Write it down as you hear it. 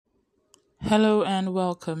Hello and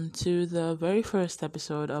welcome to the very first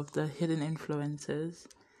episode of the Hidden Influences,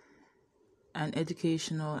 an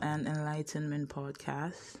educational and enlightenment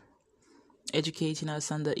podcast, educating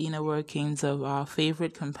us on the inner workings of our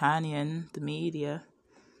favorite companion, the media,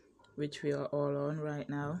 which we are all on right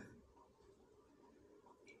now.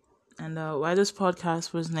 And why this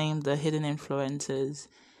podcast was named the Hidden Influences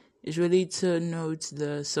is really to note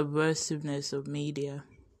the subversiveness of media,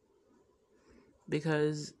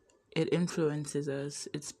 because it influences us.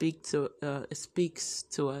 It speaks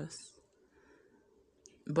to us,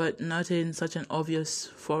 but not in such an obvious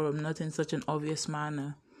forum, not in such an obvious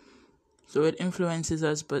manner. So it influences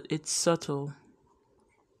us, but it's subtle.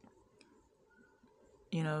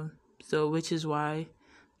 So which is why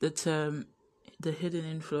the term "the hidden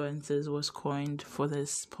influences" was coined for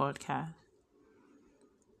this podcast.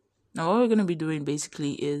 Now, what we're going to be doing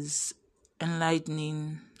basically is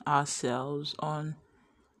enlightening ourselves on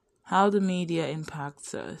how the media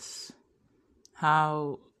impacts us,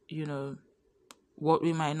 how, what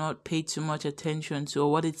we might not pay too much attention to, or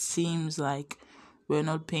what it seems like we're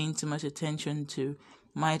not paying too much attention to,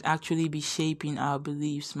 might actually be shaping our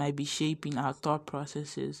beliefs, might be shaping our thought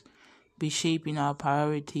processes, be shaping our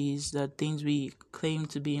priorities, the things we claim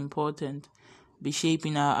to be important, be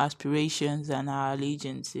shaping our aspirations and our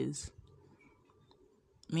allegiances.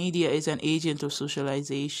 Media is an agent of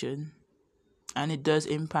socialization, and it does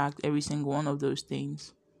impact every single one of those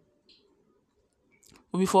things.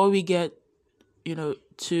 But before we get,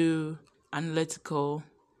 too analytical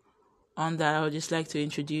on that, I would just like to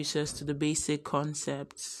introduce us to the basic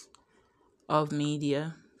concepts of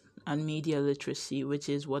media and media literacy, which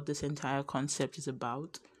is what this entire concept is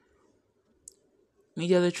about.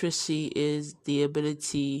 Media literacy is the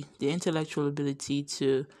intellectual ability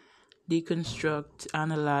to deconstruct,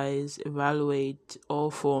 analyze, evaluate all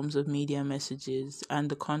forms of media messages and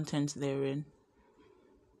the content therein.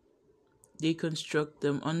 Deconstruct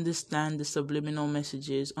them, understand the subliminal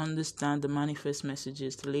messages, understand the manifest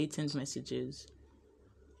messages, the latent messages,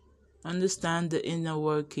 understand the inner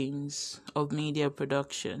workings of media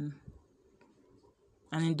production.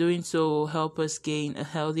 And in doing so, will help us gain a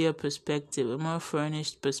healthier perspective, a more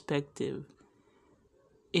furnished perspective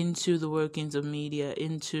into the workings of media,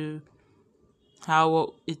 into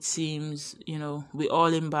how it seems, we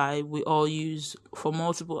all imbibe, we all use for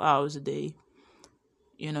multiple hours a day,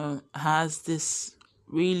 has this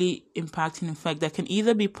really impacting effect that can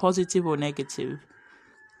either be positive or negative.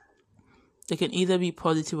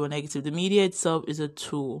 The media itself is a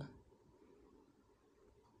tool.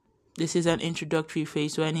 This is an introductory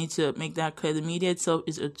phase, so I need to make that clear. The media itself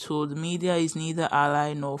is a tool. The media is neither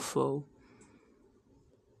ally nor foe.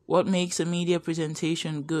 What makes a media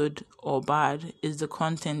presentation good or bad is the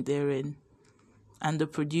content therein, and the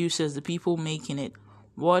producers, the people making it.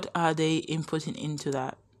 What are they inputting into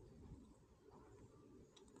that?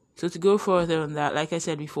 So to go further on that, like I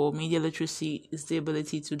said before, media literacy is the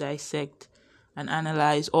ability to dissect and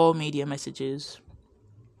analyze all media messages.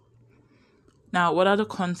 Now, what are the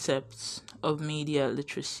concepts of media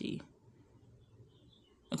literacy?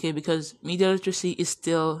 Okay, because media literacy is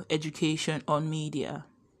still education on media.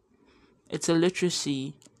 It's a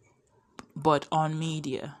literacy, but on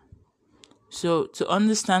media. So to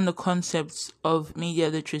understand the concepts of media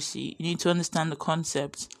literacy, you need to understand the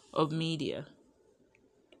concepts of media,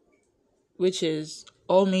 which is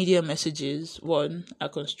all media messages, are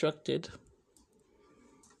constructed.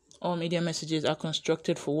 All media messages are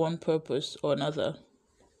constructed for one purpose or another.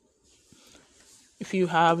 If you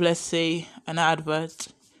have, let's say, an advert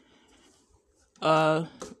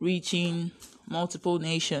reaching multiple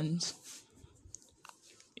nations,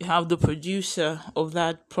 you have the producer of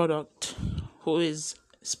that product who is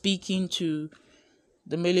speaking to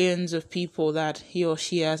the millions of people that he or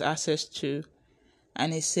she has access to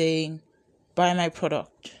and is saying, buy my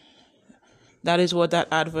product. That is what that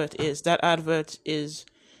advert is. That advert is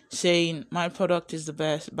saying, my product is the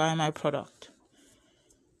best, buy my product.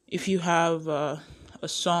 If you have a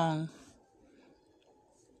song,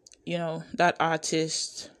 that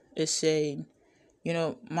artist is saying,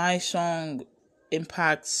 my song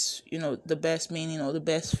impacts, the best meaning or the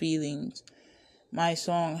best feelings. My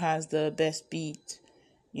song has the best beat.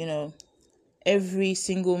 Every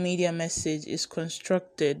single media message is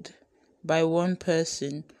constructed by one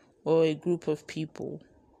person or a group of people.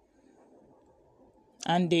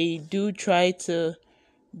 And they do try to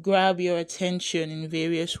grab your attention in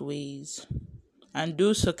various ways, and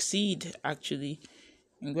do succeed, actually,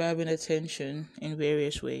 in grabbing attention in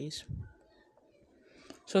various ways.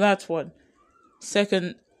 So that's one.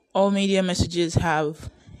 Second, all media messages have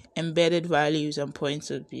embedded values and points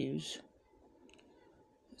of views.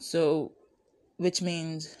 So which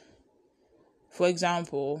means, for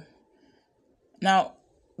example, now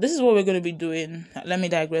this is what we're going to be doing. Let me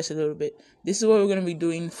digress a little bit. This is what we're going to be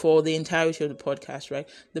doing for the entirety of the podcast, right?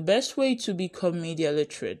 The best way to become media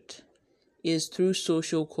literate is through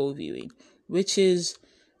social co-viewing, which is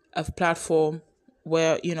a platform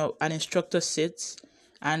where, an instructor sits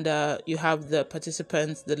and you have the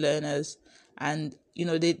participants, the learners, and,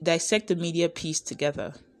 they dissect the media piece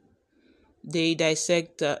together. They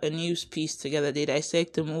dissect a news piece together. They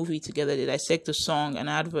dissect a movie together. They dissect a song, an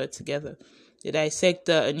advert together. They dissect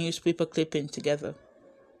a newspaper clipping together.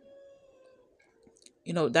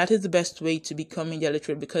 That is the best way to become media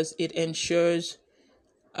literate, because it ensures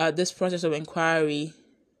this process of inquiry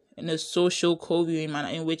in a social co-viewing manner,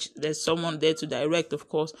 in which there's someone there to direct, of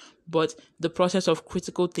course, but the process of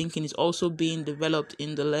critical thinking is also being developed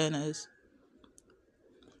in the learners.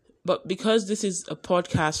 But because this is a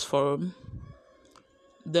podcast forum,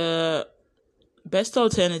 the best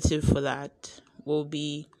alternative for that will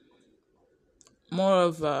be more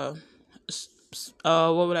of what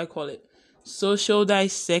would I call it? Social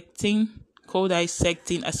dissecting,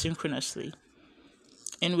 co-dissecting asynchronously,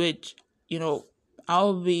 in which,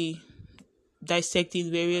 I'll be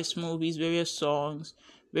dissecting various movies, various songs,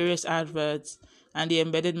 various adverts, and the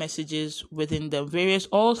embedded messages within them.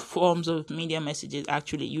 All forms of media messages,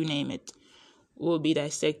 actually, you name it, will be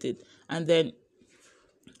dissected. And then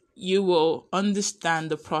you will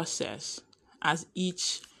understand the process as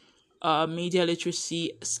each media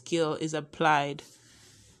literacy skill is applied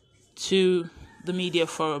to the media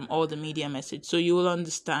forum or the media message. So you will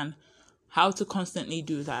understand how to constantly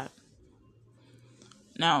do that.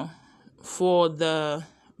 Now,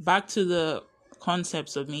 back to the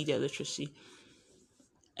concepts of media literacy,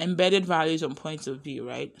 embedded values and points of view,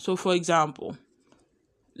 right? So, for example,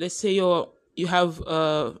 let's say you have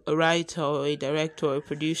a writer or a director or a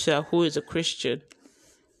producer who is a Christian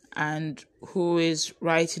and who is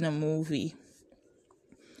writing a movie.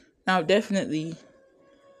 Now, definitely,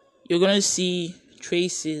 you're going to see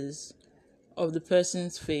traces of the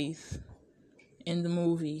person's faith in the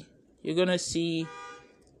movie. You're going to see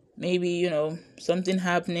maybe, something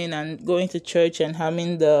happening and going to church and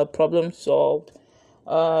having the problem solved.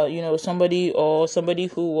 Somebody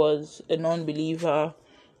who was a non-believer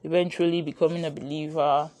eventually becoming a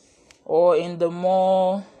believer, or in the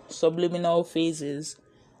more subliminal phases,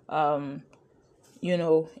 a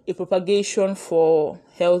propagation for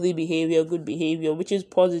healthy behavior, good behavior, which is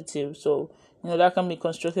positive. So, that can be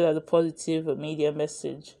constructed as a positive media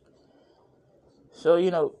message.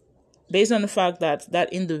 So, based on the fact that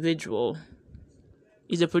that individual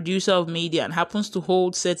is a producer of media and happens to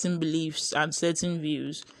hold certain beliefs and certain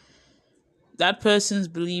views, that person's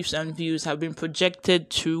beliefs and views have been projected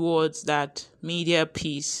towards that media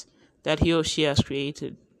piece that he or she has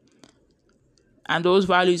created. And those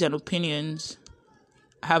values and opinions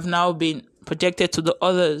have now been projected to the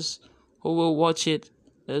others who will watch it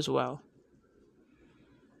as well.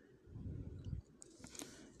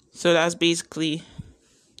 So that's basically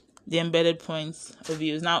the embedded points of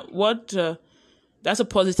views. Now, that's a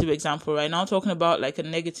positive example, right? Now I'm talking about like a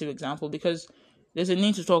negative example, because there's a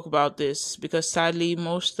need to talk about this, because sadly,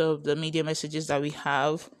 most of the media messages that we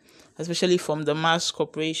have, especially from the mass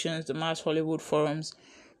corporations, the mass Hollywood forums,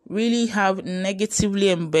 really have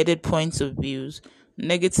negatively embedded points of views,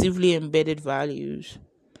 negatively embedded values,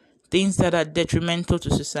 things that are detrimental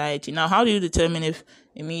to society. Now, how do you determine if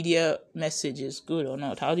a media message is good or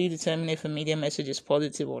not? How do you determine if a media message is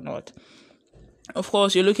positive or not? Of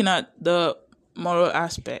course, you're looking at the moral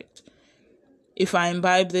aspect. If I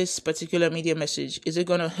imbibe this particular media message, is it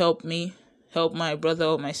going to help me, help my brother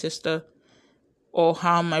or my sister, or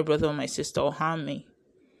harm my brother or my sister, or harm me?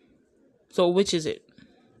 So which is it?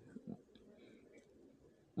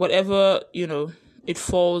 Whatever, it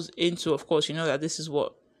falls into, of course, that this is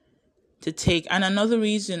what to take. And another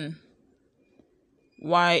reason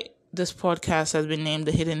why this podcast has been named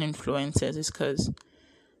The Hidden Influencers is because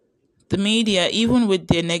the media, even with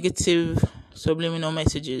their negative subliminal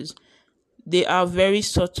messages, they are very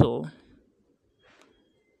subtle.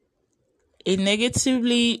 A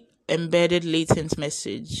negatively embedded latent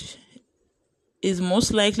message is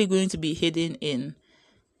most likely going to be hidden in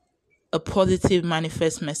a positive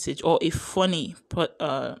manifest message, or a funny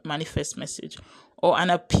manifest message, or an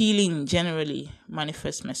appealing generally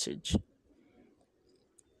manifest message.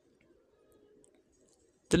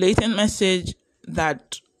 The latent message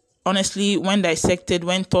that, honestly, when dissected,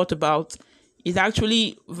 when thought about, is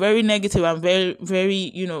actually very negative and very,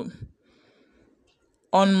 very,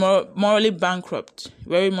 morally bankrupt,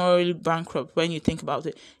 very morally bankrupt when you think about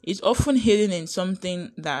it. It's often hidden in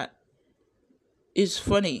something that is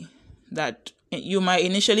funny, that you might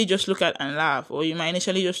initially just look at and laugh, or you might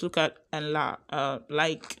initially just look at and laugh,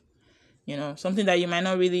 something that you might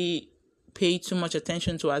not really pay too much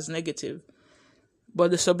attention to as negative, but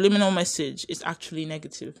the subliminal message is actually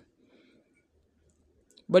negative.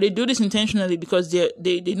 But they do this intentionally because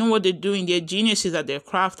they know what they're doing. They're geniuses at their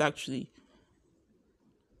craft, actually.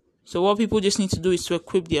 So what people just need to do is to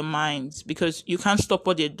equip their minds, because you can't stop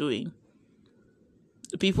what they're doing.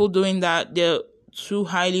 The people doing that, they're too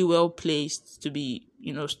highly well placed to be,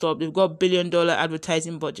 stopped. They've got billion-dollar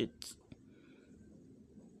advertising budgets.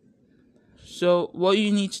 So what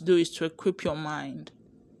you need to do is to equip your mind.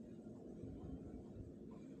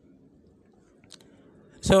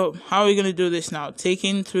 So how are we going to do this now?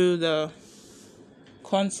 Taking through the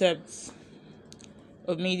concepts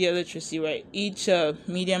of media literacy, right? Each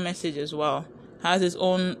media message as well has its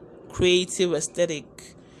own creative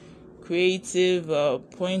aesthetic, creative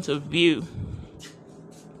point of view,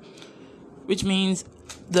 which means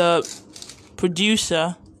the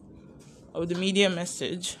producer of the media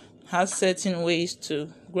message has certain ways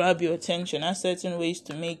to grab your attention, has certain ways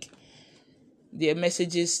to make their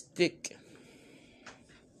messages stick.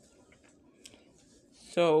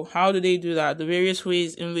 So how do they do that? The various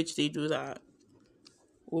ways in which they do that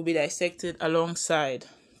will be dissected alongside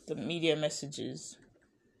the media messages.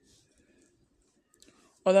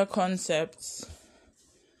 Other concepts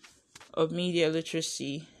of media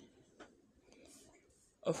literacy,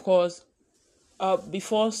 of course,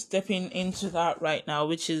 before stepping into that right now,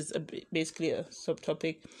 which is basically a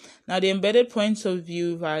subtopic. Now, the embedded points of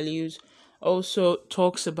view values also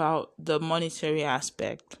talks about the monetary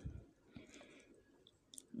aspect.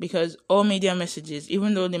 Because all media messages,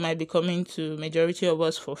 even though they might be coming to majority of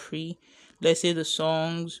us for free, let's say the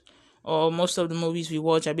songs or most of the movies we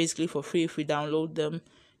watch are basically for free if we download them.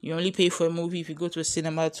 You only pay for a movie if you go to a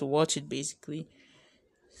cinema to watch it, basically.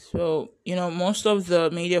 So, most of the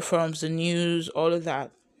media firms, the news, all of that,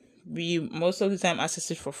 we most of the time access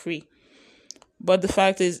it for free. But the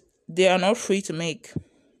fact is, they are not free to make.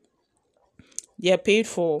 They are paid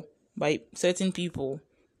for by certain people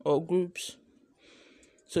or groups.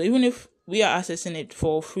 So even if we are accessing it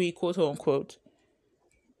for free, quote unquote,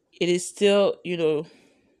 it is still,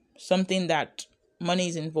 something that money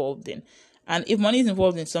is involved in. And if money is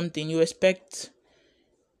involved in something, you expect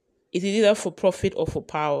it is either for profit or for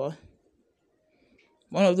power.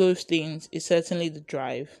 One of those things is certainly the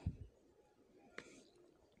drive.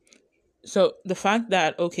 So the fact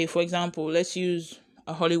that, okay, for example, let's use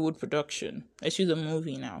a Hollywood production. Let's use a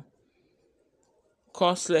movie now.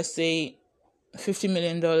 Costs, let's say, $50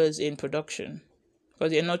 million in production,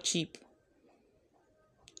 because they're not cheap.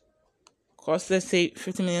 Costs, let's say,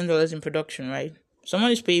 $50 million in production, right?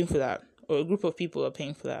 Someone is paying for that, or a group of people are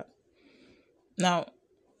paying for that. Now,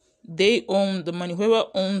 they own the money. Whoever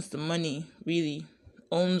owns the money really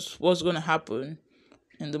owns what's going to happen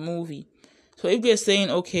in the movie. So if they're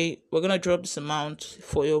saying, okay, we're going to drop this amount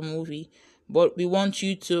for your movie, but we want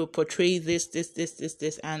you to portray this,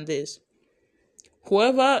 and this.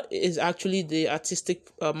 Whoever is actually the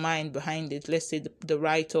artistic mind behind it, let's say the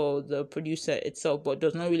writer or the producer itself, but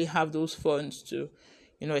does not really have those funds to,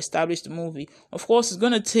 establish the movie, of course, is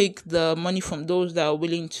going to take the money from those that are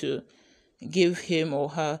willing to give him or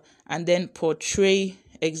her and then portray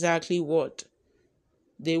exactly what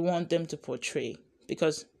they want them to portray.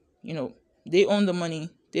 Because, they own the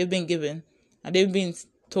money, they've been given, and they've been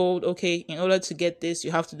told, okay, in order to get this,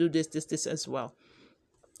 you have to do this as well.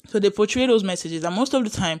 So they portray those messages, and most of the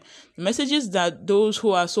time, the messages that those who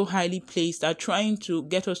are so highly placed are trying to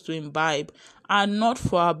get us to imbibe are not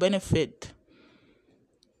for our benefit.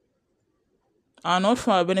 Are not for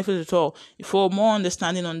our benefit at all. For more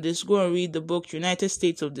understanding on this, go and read the book United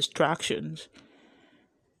States of Distractions.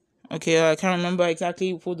 Okay, I can't remember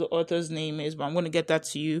exactly who the author's name is, but I'm going to get that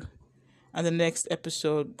to you at the next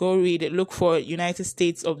episode. Go read it. Look for United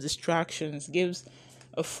States of Distractions. Gives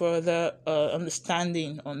a further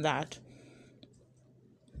understanding on that.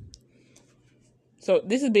 So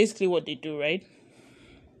this is basically what they do, right?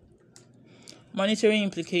 Monetary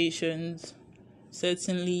implications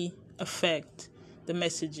certainly affect the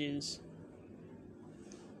messages.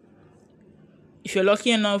 If you're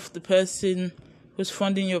lucky enough, the person who's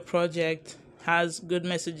funding your project has good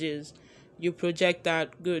messages, you project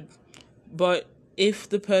that good. But if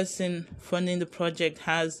the person funding the project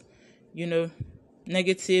has,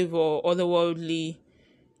 negative or otherworldly,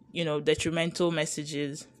 detrimental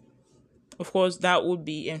messages, of course, that would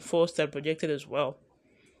be enforced and projected as well.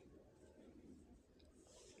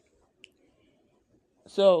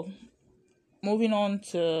 So, moving on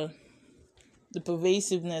to the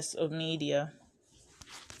pervasiveness of media.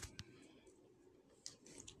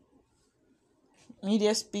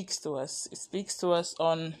 media speaks to us. It speaks to us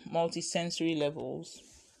on multisensory levels,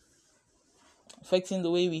 affecting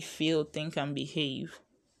the way we feel, think, and behave.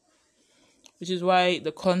 Which is why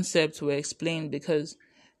the concepts were explained, because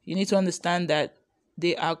you need to understand that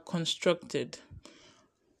they are constructed.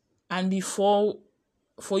 And for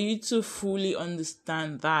you to fully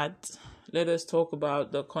understand that, let us talk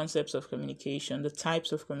about the concepts of communication, the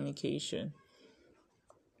types of communication.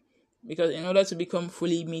 Because in order to become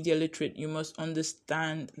fully media literate, you must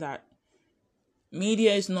understand that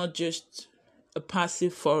media is not just a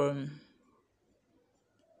passive forum.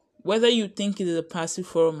 Whether you think it is a passive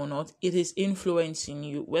forum or not, it is influencing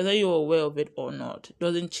you. Whether you're aware of it or not,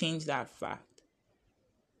 doesn't change that fact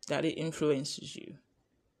that it influences you.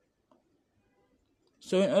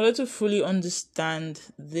 So in order to fully understand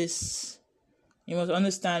this, you must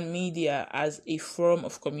understand media as a form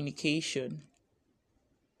of communication.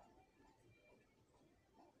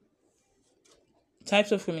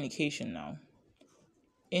 Types of communication now.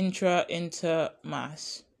 Intra, inter,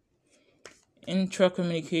 mass. Intra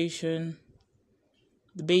communication,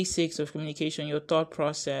 the basics of communication, your thought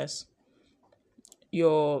process,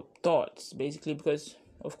 your thoughts, basically, because,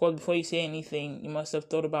 of course, before you say anything, you must have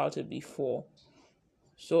thought about it before.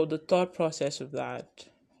 So the thought process of that,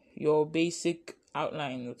 your basic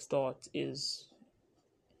outline of thought is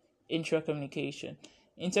intra-communication.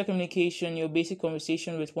 Intercommunication, your basic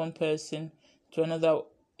conversation with one person to another.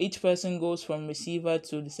 Each person goes from receiver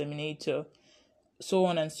to disseminator, so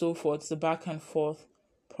on and so forth. It's a back and forth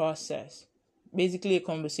process. Basically a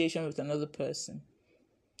conversation with another person.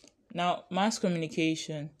 Now, mass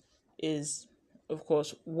communication is, of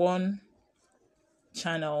course, one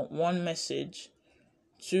channel, one message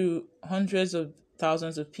to hundreds of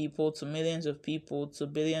thousands of people, to millions of people, to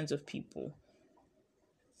billions of people.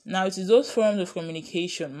 Now, it is those forms of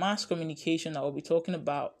communication, mass communication, that we'll be talking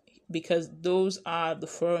about, because those are the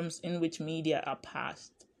forms in which media are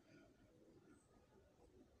passed.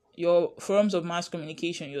 Your forms of mass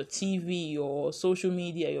communication, your TV, your social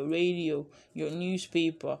media, your radio, your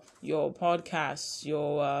newspaper, your podcasts,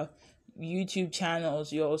 your YouTube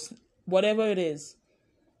channels, your whatever it is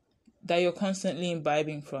that you're constantly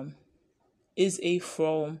imbibing from, is a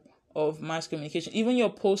form of mass communication. Even your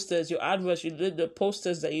posters, your adverts, the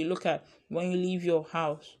posters that you look at when you leave your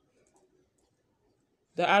house,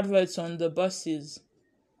 the adverts on the buses,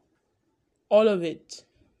 all of it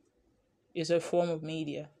is a form of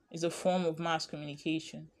media, is a form of mass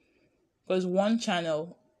communication. Because one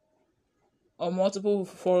channel or multiple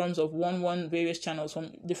forums of one various channels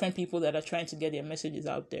from different people that are trying to get their messages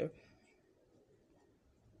out there,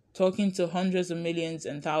 talking to hundreds of millions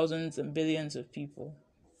and thousands and billions of people.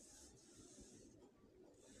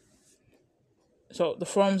 So the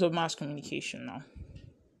forms of mass communication now.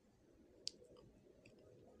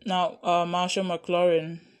 Now, Marshall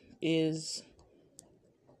McLuhan is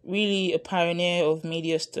really a pioneer of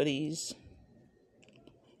media studies.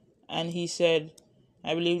 And he said,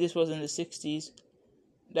 I believe this was in the 60s,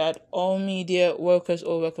 that all media work us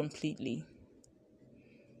over completely.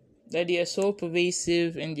 That they are so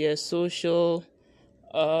pervasive in their social,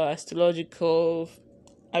 astrological,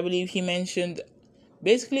 I believe he mentioned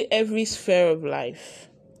basically every sphere of life,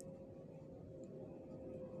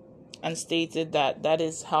 and stated that that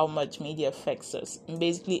is how much media affects us in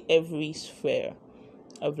basically every sphere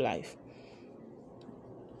of life.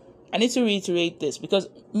 I need to reiterate this because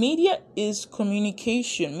media is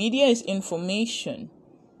communication. Media is information.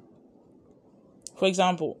 For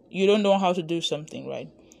example, you don't know how to do something, right?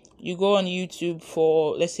 You go on YouTube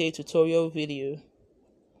for, let's say, a tutorial video.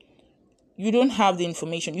 You don't have the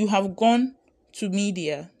information. You have gone to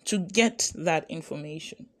media to get that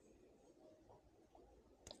information,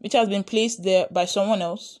 which has been placed there by someone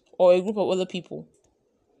else or a group of other people.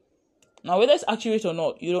 Now, whether it's accurate or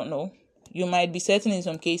not, you don't know. You might be certain in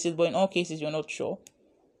some cases, but in all cases, you're not sure.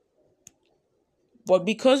 But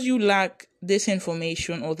because you lack this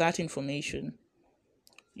information or that information,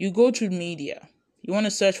 you go to media. You want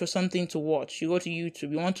to search for something to watch. You go to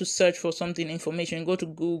YouTube. You want to search for something, information. You go to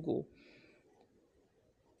Google.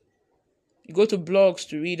 You go to blogs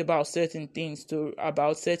to read about certain things,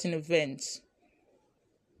 about certain events.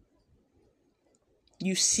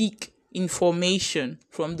 You seek information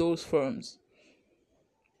from those firms.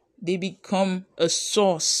 They become a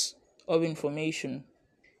source of information.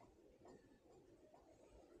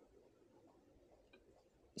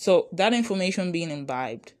 So that information being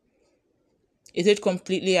imbibed, is it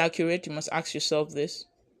completely accurate? You must ask yourself this.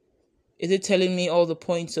 Is it telling me all the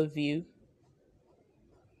points of view?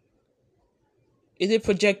 Is it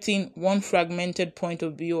projecting one fragmented point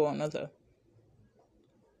of view or another?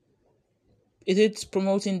 Is it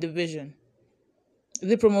promoting division?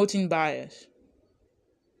 Is it promoting bias?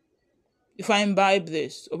 If I imbibe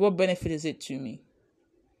this, what benefit is it to me?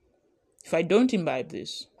 If I don't imbibe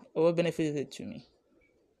this, what benefit is it to me?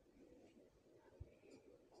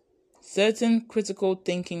 Certain critical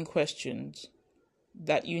thinking questions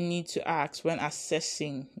that you need to ask when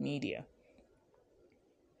assessing media.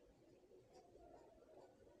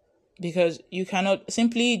 Because you cannot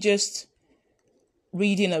simply just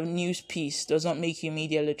reading a news piece does not make you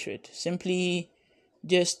media literate. Simply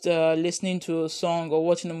just listening to a song or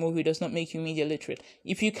watching a movie does not make you media literate.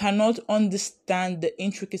 If you cannot understand the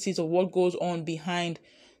intricacies of what goes on behind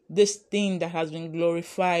this thing that has been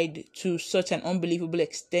glorified to such an unbelievable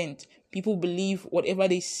extent, people believe whatever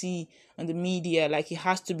they see on the media like it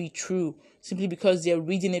has to be true simply because they're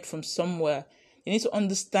reading it from somewhere. You need to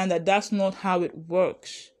understand that that's not how it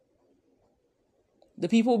works. The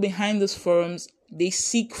people behind these forums, they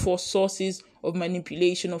seek for sources of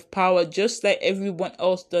manipulation of power just like everyone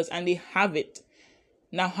else does, and they have it.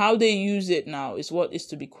 Now, how they use it now is what is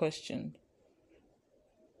to be questioned.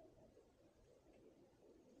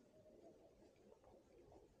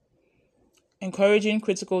 Encouraging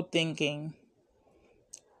critical thinking,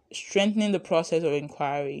 strengthening the process of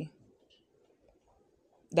inquiry.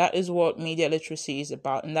 That is what media literacy is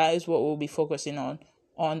about, and that is what we'll be focusing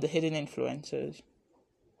on the hidden influencers.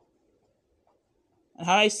 And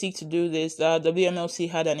how I seek to do this, WMLC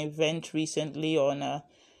had an event recently on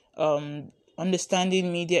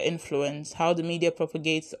understanding media influence, how the media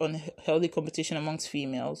propagates unhealthy competition amongst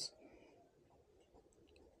females.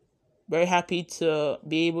 Very happy to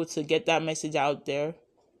be able to get that message out there,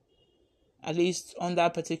 at least on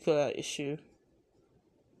that particular issue.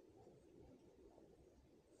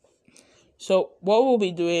 So what we'll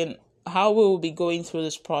be doing, how we'll be going through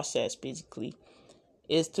this process basically,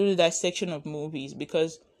 is through the dissection of movies,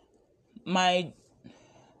 because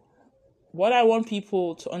what I want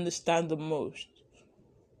people to understand the most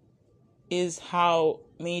is how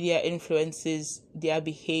media influences their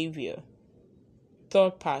behavior,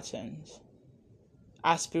 thought patterns,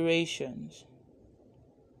 aspirations,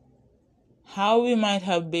 how we might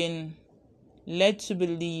have been led to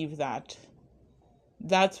believe that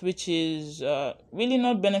which is really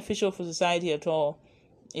not beneficial for society at all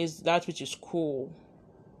is that which is cool,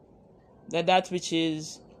 that which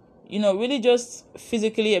is, really just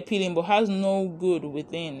physically appealing but has no good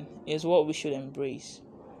within is what we should embrace.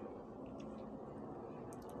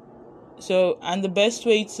 So, and the best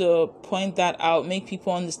way to point that out, make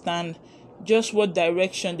people understand just what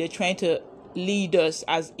direction they're trying to lead us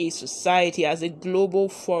as a society, as a global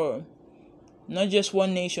forum. Not just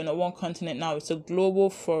one nation or one continent now, it's a global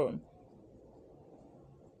forum.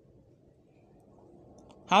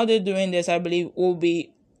 How they're doing this, I believe, will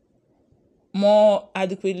be more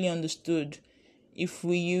adequately understood if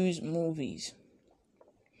we use movies.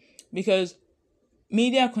 Because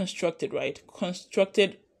media are constructed, right?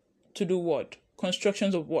 Constructed to do what?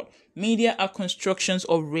 Constructions of what? Media are constructions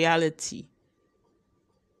of reality.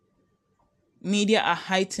 Media are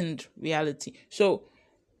heightened reality. So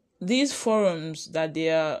these forums that they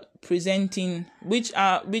are presenting, which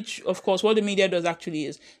of course what the media does actually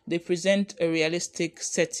is they present a realistic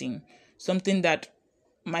setting, something that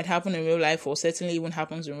might happen in real life or certainly even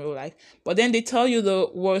happens in real life, but then they tell you the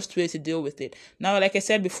worst way to deal with it. Now, like I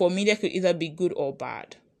said before, media could either be good or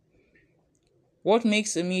bad. What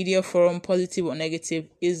makes a media forum positive or negative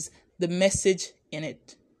is the message in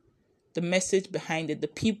it, the message behind it, the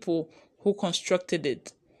people who constructed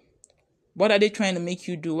it. What are they trying to make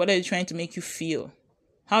you do? What are they trying to make you feel?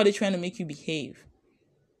 How are they trying to make you behave?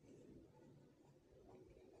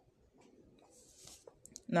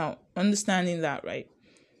 Now, understanding that, right?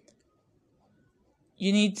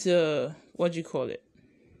 You need to,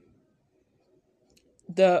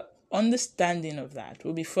 the understanding of that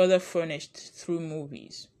will be further furnished through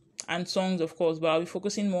movies and songs, of course, but I'll be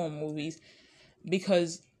focusing more on movies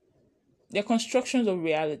because they're constructions of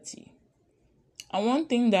reality. And one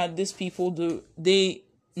thing that these people do, they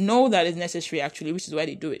know that is necessary actually, which is why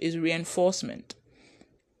they do it, is reinforcement.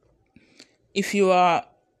 If you are,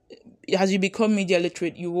 as you become media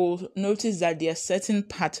literate, you will notice that there are certain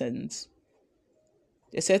patterns.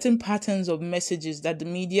 There are certain patterns of messages that the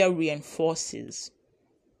media reinforces.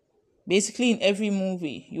 Basically, in every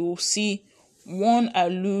movie, you will see one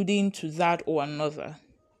alluding to that or another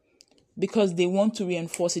because they want to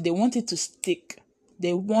reinforce it. They want it to stick.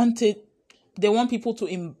 They want people to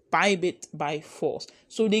imbibe it by force.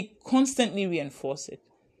 So they constantly reinforce it.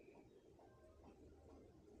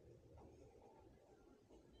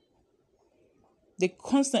 They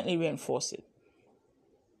constantly reinforce it.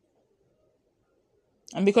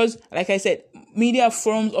 And because, like I said, media are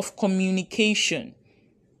forms of communication.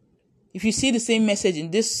 If you see the same message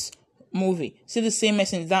in this movie, see the same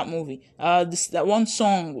message in that movie, that one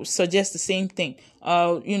song suggests the same thing,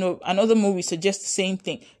 another movie suggests the same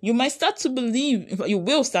thing, you might start to believe, you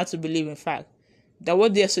will start to believe, in fact, that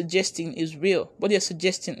what they're suggesting is real, what they're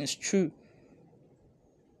suggesting is true.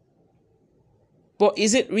 But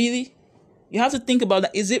is it really? You have to think about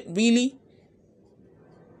that. Is it really?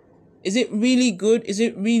 Is it really good? Is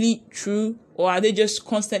it really true? Or are they just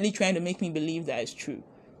constantly trying to make me believe that it's true?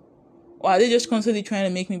 Or are they just constantly trying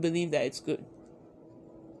to make me believe that it's good?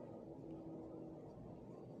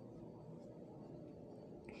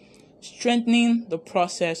 Strengthening the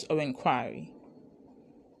process of inquiry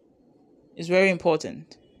is very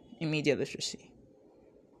important in media literacy.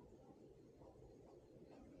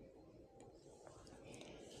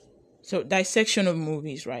 So, dissection of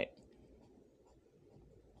movies, right?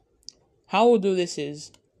 How we'll do this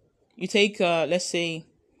is, you take, let's say,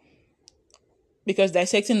 because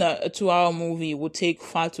dissecting a 2-hour movie would take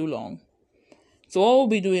far too long. So what we'll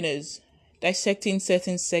be doing is dissecting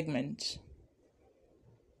certain segments.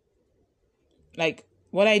 Like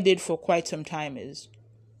what I did for quite some time is,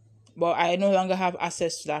 but I no longer have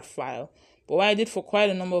access to that file. But what I did for quite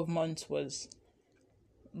a number of months was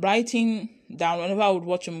writing down, whenever I would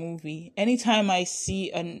watch a movie, anytime I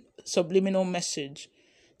see a subliminal message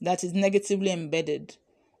that is negatively embedded,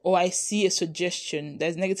 or I see a suggestion that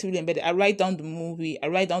is negatively embedded, I write down the movie, I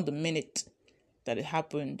write down the minute that it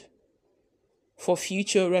happened for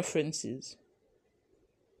future references.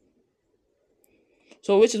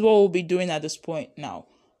 So which is what we'll be doing at this point now.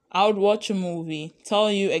 I would watch a movie,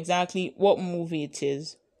 tell you exactly what movie it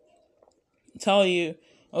is, tell you,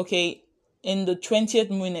 okay, in the 20th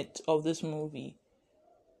minute of this movie,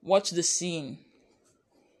 watch the scene,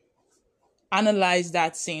 analyze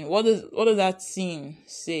that scene. What does that scene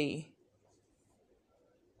say?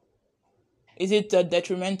 Is it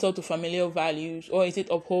detrimental to familial values, or is it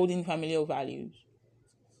upholding familial values?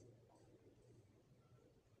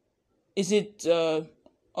 Is it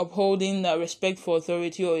upholding respect for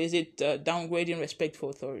authority, or is it downgrading respect for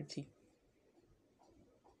authority?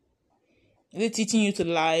 Is it teaching you to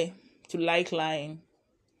lie, to like lying,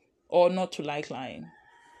 or not to like lying?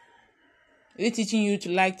 Is it teaching you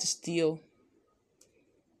to like to steal?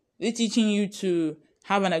 Is it teaching you to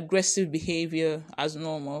have an aggressive behavior as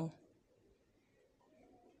normal?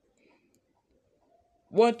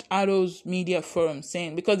 What are those media firms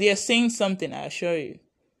saying? Because they are saying something, I assure you.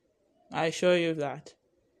 I assure you of that.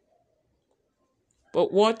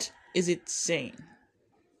 But what is it saying?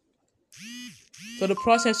 So the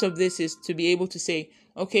process of this is to be able to say,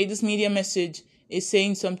 okay, this media message is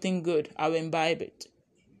saying something good, I will imbibe it.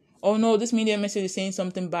 Oh no, this media message is saying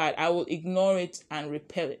something bad, I will ignore it and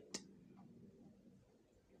repel it.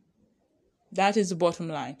 That is the bottom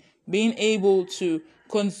line. Being able to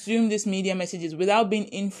consume these media messages without being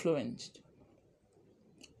influenced.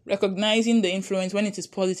 Recognizing the influence when it is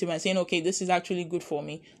positive and saying, okay, this is actually good for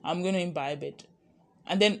me, I'm going to imbibe it.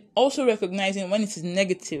 And then also recognizing when it is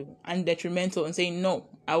negative and detrimental and saying, no,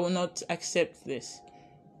 I will not accept this.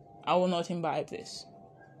 I will not imbibe this.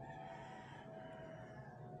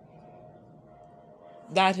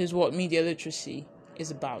 That is what media literacy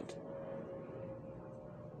is about.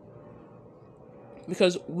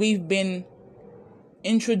 Because we've been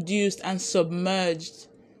introduced and submerged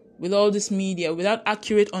with all this media without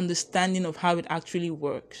accurate understanding of how it actually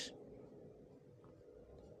works.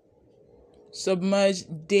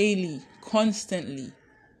 Submerged daily, constantly,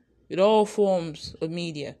 with all forms of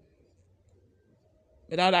media,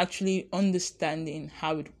 without actually understanding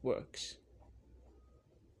how it works.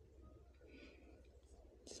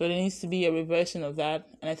 So there needs to be a reversion of that.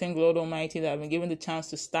 And I thank Lord Almighty that I've been given the chance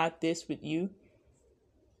to start this with you.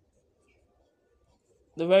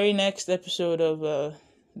 The very next episode of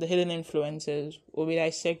The Hidden Influencers will be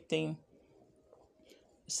dissecting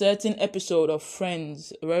a certain episode of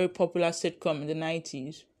Friends, a very popular sitcom in the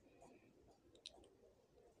 90s.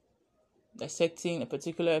 Dissecting a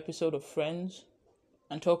particular episode of Friends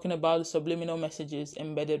and talking about the subliminal messages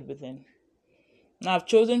embedded within. Now, I've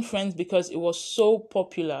chosen Friends because it was so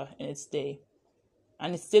popular in its day,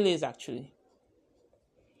 and it still is actually.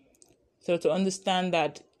 So to understand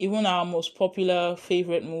that even our most popular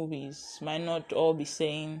favorite movies might not all be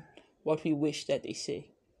saying what we wish that they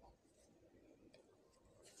say.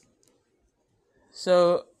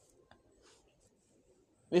 So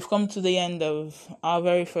we've come to the end of our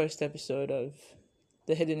very first episode of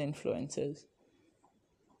The Hidden Influencers.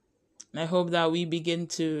 And I hope that we begin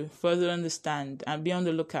to further understand and be on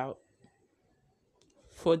the lookout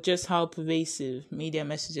for just how pervasive media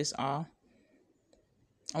messages are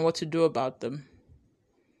and what to do about them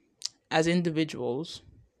as individuals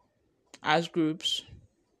as groups,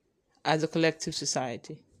 as a collective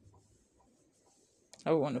society.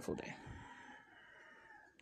 Have a wonderful day.